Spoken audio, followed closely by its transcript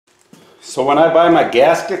So when I buy my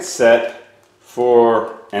gasket set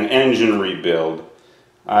for an engine rebuild,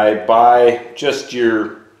 I buy just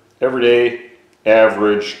your everyday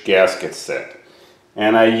average gasket set.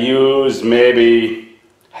 And I use maybe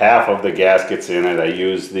half of the gaskets in it. I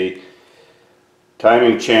use the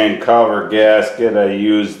timing chain cover gasket, I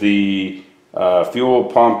use the fuel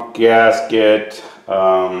pump gasket,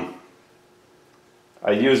 I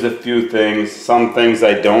use a few things, some things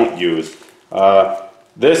I don't use.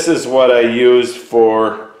 This is what I use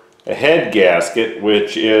for a head gasket,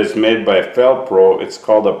 which is made by Fel-Pro. It's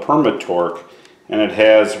called a Permatorque, and it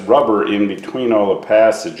has rubber in between all the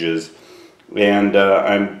passages. And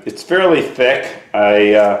it's fairly thick.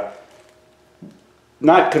 I'm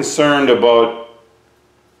not concerned about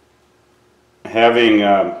having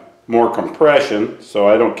more compression, so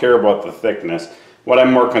I don't care about the thickness. What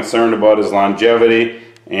I'm more concerned about is longevity,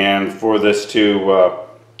 and for this to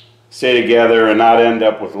stay together and not end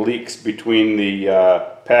up with leaks between the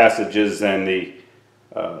passages and the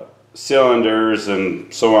cylinders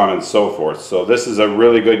and so on and so forth. So this is a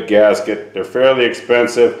really good gasket. They're fairly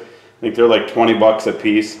expensive. I think they're like 20 bucks a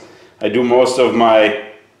piece. I do most of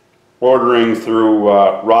my ordering through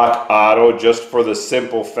Rock Auto just for the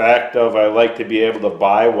simple fact of I like to be able to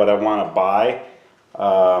buy what I want to buy.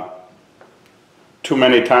 Too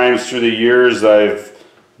many times through the years I've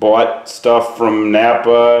bought stuff from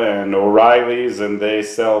Napa and O'Reilly's, and they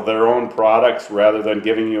sell their own products rather than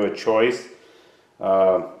giving you a choice.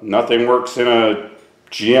 Nothing works in a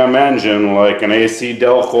GM engine like an AC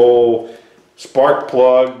Delco, spark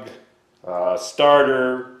plug,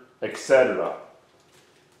 starter, etc.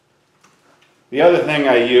 The other thing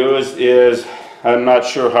I use is, I'm not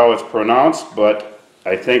sure how it's pronounced, but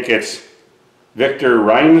I think it's Victor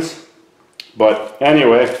Rhines. But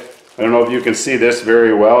anyway, I don't know if you can see this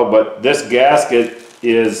very well, but this gasket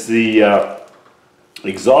is the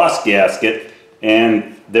exhaust gasket,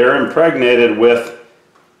 and they're impregnated with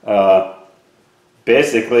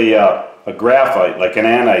basically a graphite, like an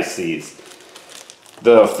anti-seize.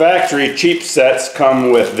 The factory cheap sets come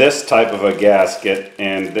with this type of a gasket,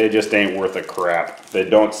 and they just ain't worth a crap. They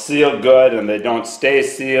don't seal good, and they don't stay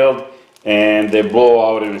sealed, and they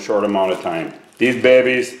blow out in a short amount of time. These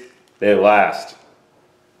babies, they last.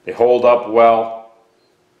 They hold up well.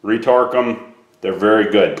 Retorque them, they're very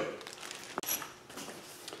good.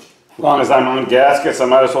 As long as I'm on gaskets, I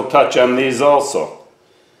might as well touch on these also.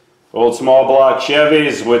 Old small block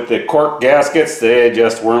Chevys with the cork gaskets, they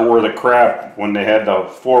just weren't worth a crap when they had the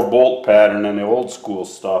 4-bolt pattern and the old school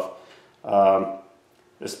stuff.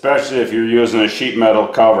 Especially if you're using a sheet metal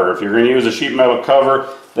cover. If you're going to use a sheet metal cover,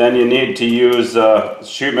 then you need to use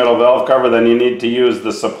sheet metal valve cover, then you need to use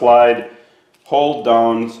the supplied hold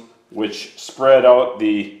downs, which spread out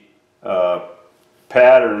the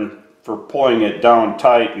pattern for pulling it down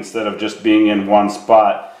tight instead of just being in one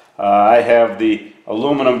spot. I have the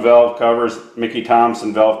aluminum valve covers, Mickey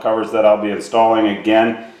Thompson valve covers that I'll be installing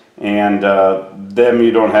again, and them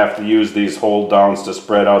you don't have to use these hold downs to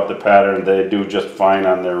spread out the pattern. They do just fine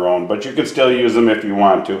on their own, but you can still use them if you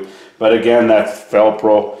want to. But again, that's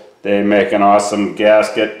Fel-Pro. They make an awesome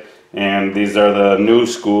gasket, and these are the new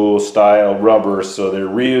school style rubbers, so they're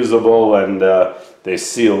reusable and they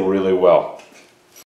seal really well.